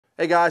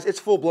Hey guys, it's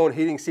full-blown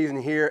heating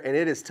season here, and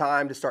it is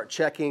time to start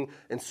checking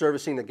and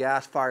servicing the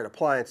gas-fired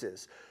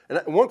appliances.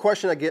 And one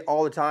question I get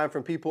all the time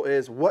from people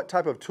is, what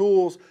type of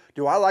tools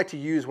do I like to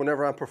use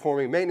whenever I'm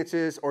performing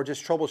maintenances or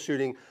just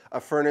troubleshooting a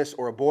furnace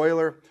or a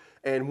boiler?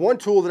 And one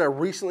tool that I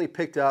recently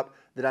picked up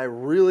that I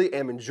really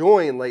am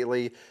enjoying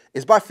lately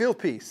is by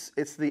Fieldpiece.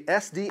 It's the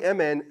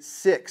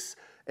SDMN6,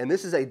 and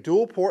this is a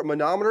dual-port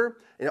manometer,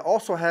 and it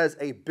also has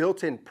a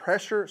built-in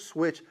pressure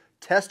switch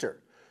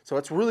tester. So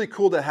it's really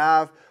cool to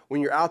have when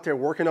you're out there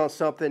working on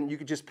something. You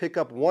can just pick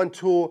up one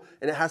tool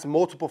and it has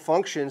multiple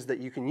functions that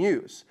you can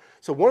use.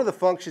 So one of the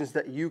functions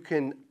that you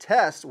can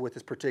test with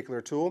this particular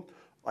tool,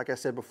 like I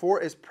said before,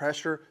 is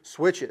pressure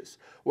switches.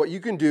 What you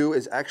can do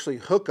is actually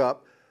hook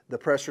up the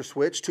pressure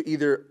switch to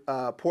either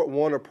port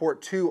 1 or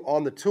port 2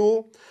 on the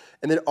tool,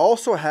 and then it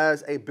also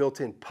has a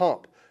built-in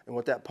pump. And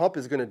what that pump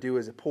is going to do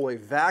is pull a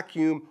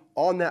vacuum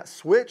on that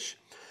switch.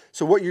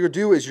 So what you're going to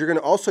do is you're going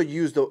to also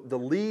use the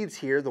leads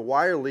here, the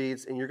wire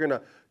leads, and you're going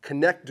to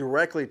connect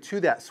directly to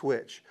that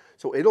switch.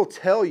 So it'll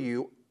tell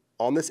you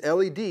on this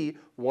LED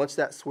once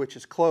that switch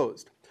is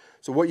closed.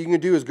 So what you can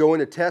do is go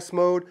into test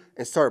mode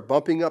and start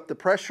bumping up the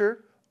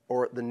pressure,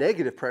 or the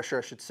negative pressure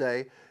I should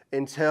say,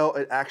 until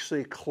it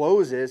actually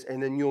closes,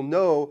 and then you'll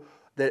know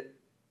that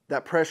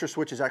that pressure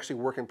switch is actually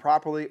working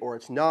properly or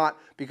it's not,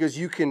 because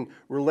you can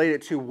relate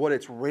it to what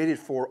it's rated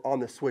for on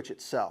the switch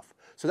itself.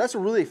 So that's a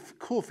really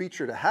cool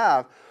feature to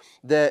have,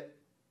 that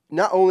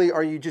not only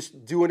are you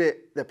just doing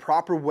it the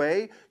proper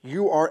way,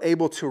 you are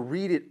able to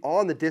read it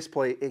on the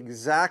display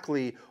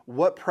exactly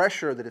what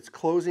pressure that it's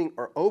closing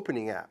or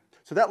opening at.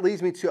 So that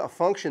leads me to a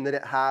function that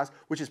it has,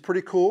 which is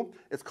pretty cool.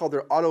 It's called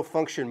their auto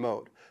function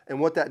mode. And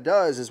what that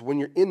does is when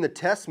you're in the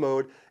test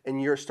mode and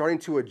you're starting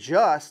to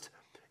adjust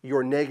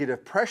your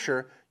negative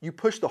pressure, you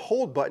push the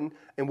hold button,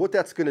 and what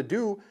that's going to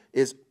do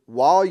is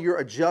while you're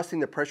adjusting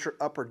the pressure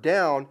up or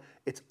down,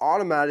 it's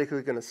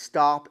automatically going to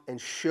stop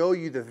and show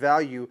you the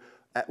value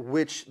at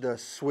which the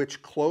switch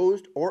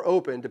closed or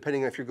opened,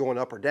 depending on if you're going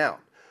up or down.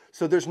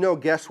 So there's no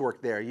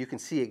guesswork there. You can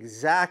see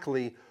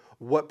exactly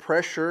what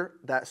pressure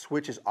that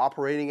switch is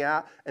operating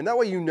at, and that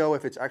way you know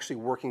if it's actually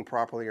working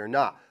properly or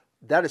not.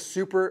 That is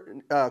super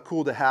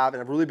cool to have,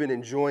 and I've really been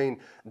enjoying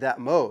that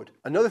mode.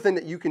 Another thing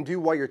that you can do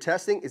while you're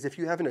testing is if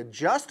you have an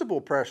adjustable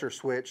pressure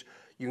switch,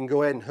 you can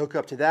go ahead and hook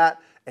up to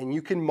that, and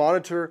you can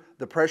monitor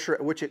the pressure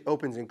at which it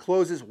opens and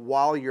closes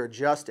while you're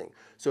adjusting.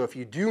 So if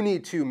you do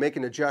need to make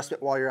an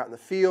adjustment while you're out in the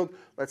field,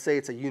 let's say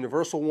it's a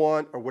universal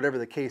one or whatever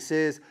the case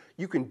is,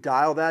 you can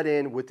dial that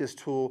in with this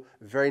tool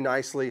very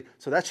nicely.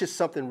 So that's just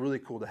something really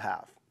cool to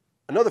have.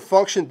 Another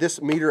function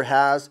this meter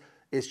has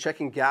is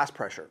checking gas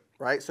pressure,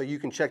 right? So you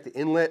can check the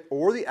inlet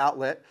or the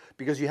outlet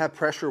because you have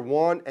pressure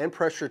 1 and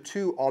pressure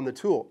 2 on the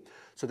tool.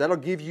 So that'll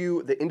give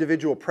you the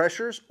individual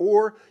pressures,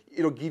 or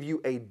it'll give you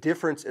a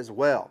difference as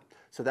well.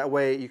 So that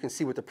way you can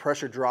see what the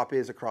pressure drop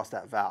is across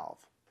that valve.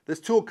 This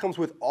tool comes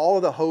with all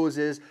of the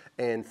hoses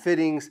and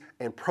fittings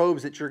and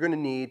probes that you're going to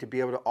need to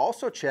be able to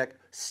also check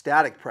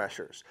static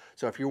pressures.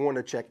 So if you want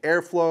to check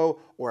airflow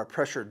or a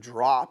pressure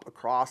drop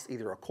across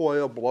either a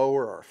coil,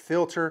 blower, or a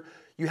filter,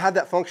 you have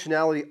that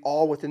functionality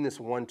all within this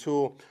one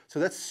tool. So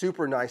that's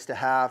super nice to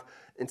have.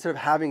 Instead of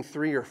having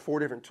 3 or 4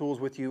 different tools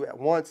with you at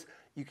once,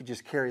 you can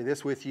just carry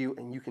this with you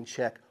and you can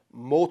check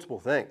multiple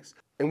things.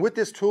 And with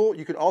this tool,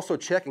 you can also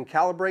check and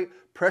calibrate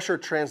pressure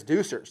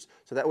transducers.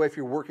 So that way, if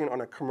you're working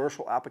on a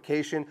commercial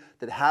application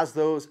that has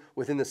those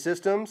within the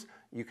systems,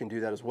 you can do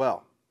that as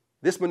well.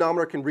 This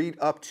manometer can read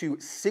up to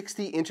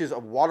 60 inches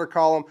of water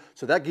column,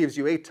 so that gives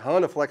you a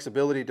ton of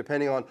flexibility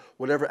depending on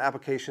whatever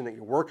application that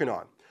you're working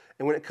on.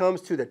 And when it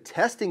comes to the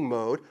testing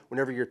mode,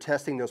 whenever you're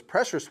testing those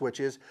pressure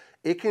switches,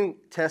 it can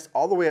test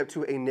all the way up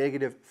to a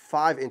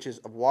 -5 inches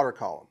of water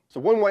column. So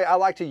one way I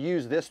like to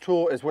use this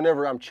tool is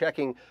whenever I'm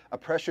checking a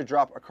pressure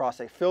drop across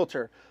a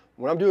filter.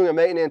 When I'm doing a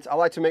maintenance, I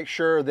like to make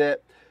sure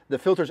that the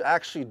filter's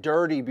actually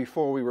dirty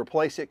before we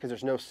replace it, because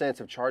there's no sense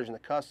of charging the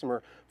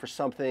customer for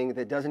something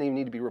that doesn't even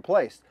need to be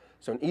replaced.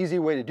 So an easy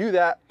way to do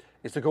that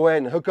is to go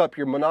ahead and hook up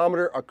your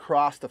manometer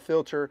across the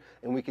filter,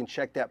 and we can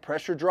check that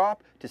pressure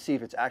drop to see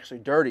if it's actually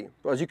dirty.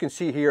 Well, as you can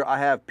see here, I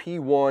have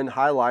P1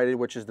 highlighted,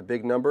 which is the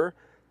big number.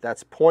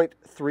 That's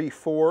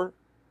 0.34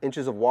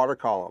 inches of water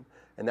column,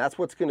 and that's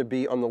what's going to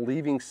be on the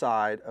leaving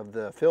side of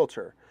the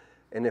filter.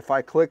 And if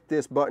I click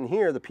this button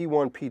here, the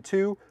P1,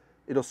 P2,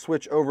 it'll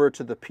switch over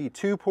to the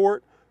P2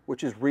 port,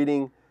 which is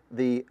reading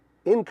the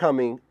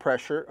incoming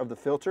pressure of the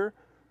filter,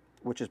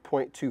 which is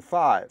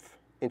 0.25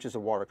 inches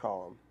of water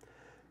column.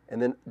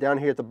 And then down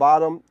here at the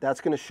bottom,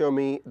 that's going to show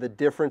me the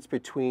difference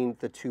between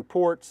the 2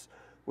 ports,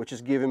 which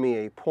is giving me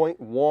a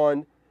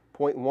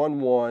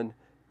 0.11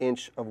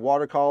 inch of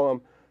water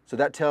column. So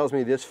that tells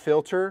me this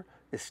filter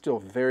is still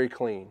very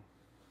clean.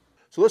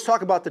 So let's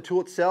talk about the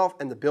tool itself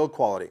and the build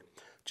quality.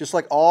 Just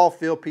like all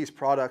Fieldpiece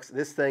products,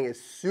 this thing is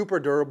super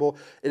durable.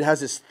 It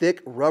has this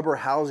thick rubber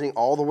housing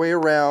all the way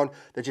around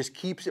that just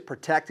keeps it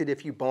protected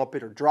if you bump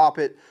it or drop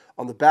it.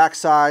 On the back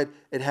side,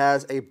 it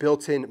has a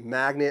built-in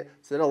magnet,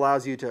 so that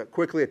allows you to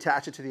quickly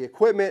attach it to the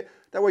equipment.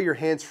 That way you're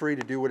hands-free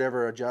to do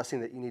whatever adjusting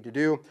that you need to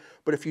do.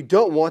 But if you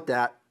don't want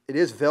that, It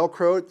is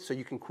Velcroed, so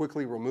you can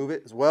quickly remove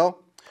it as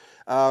well.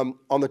 On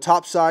the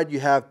top side, you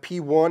have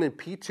P1 and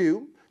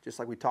P2, just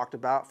like we talked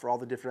about for all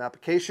the different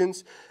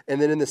applications.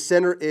 And then in the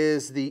center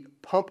is the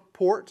pump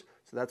port.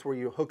 So that's where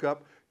you hook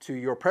up to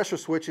your pressure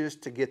switches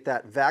to get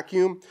that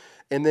vacuum.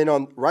 And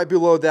then right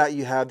below that,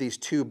 you have these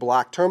two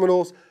black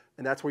terminals,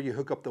 and that's where you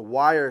hook up the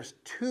wires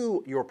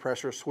to your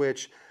pressure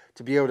switch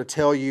to be able to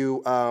tell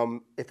you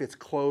if it's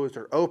closed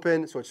or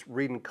open, so it's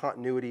reading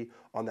continuity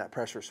on that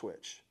pressure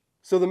switch.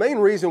 So the main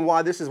reason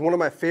why this is one of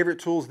my favorite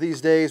tools these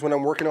days when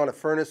I'm working on a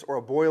furnace or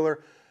a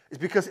boiler is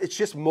because it's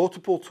just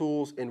multiple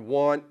tools in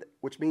one,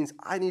 which means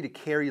I need to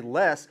carry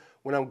less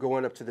when I'm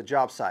going up to the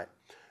job site.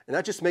 And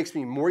that just makes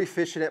me more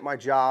efficient at my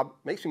job,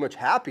 makes me much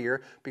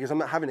happier because I'm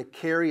not having to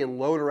carry and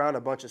load around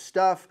a bunch of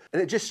stuff.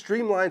 And it just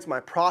streamlines my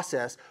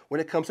process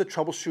when it comes to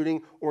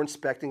troubleshooting or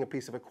inspecting a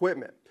piece of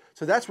equipment.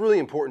 So that's really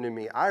important to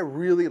me. I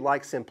really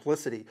like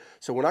simplicity.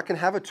 So when I can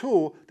have a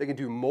tool that can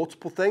do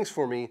multiple things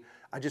for me,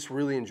 I just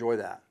really enjoy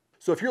that.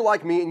 So if you're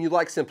like me and you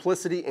like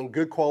simplicity and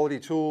good quality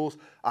tools,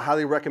 I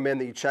highly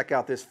recommend that you check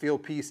out this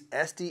Fieldpiece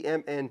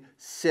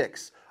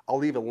SDMN6. I'll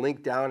leave a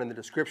link down in the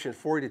description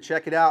for you to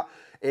check it out.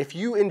 If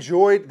you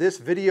enjoyed this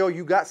video,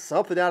 you got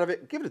something out of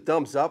it, give it a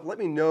thumbs up. Let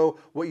me know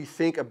what you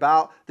think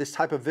about this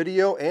type of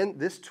video and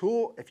this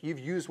tool if you've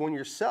used one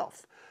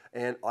yourself.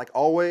 And like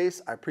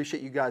always, I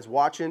appreciate you guys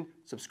watching.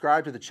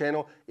 Subscribe to the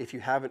channel if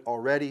you haven't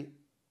already.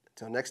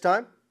 Until next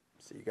time,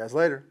 see you guys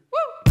later.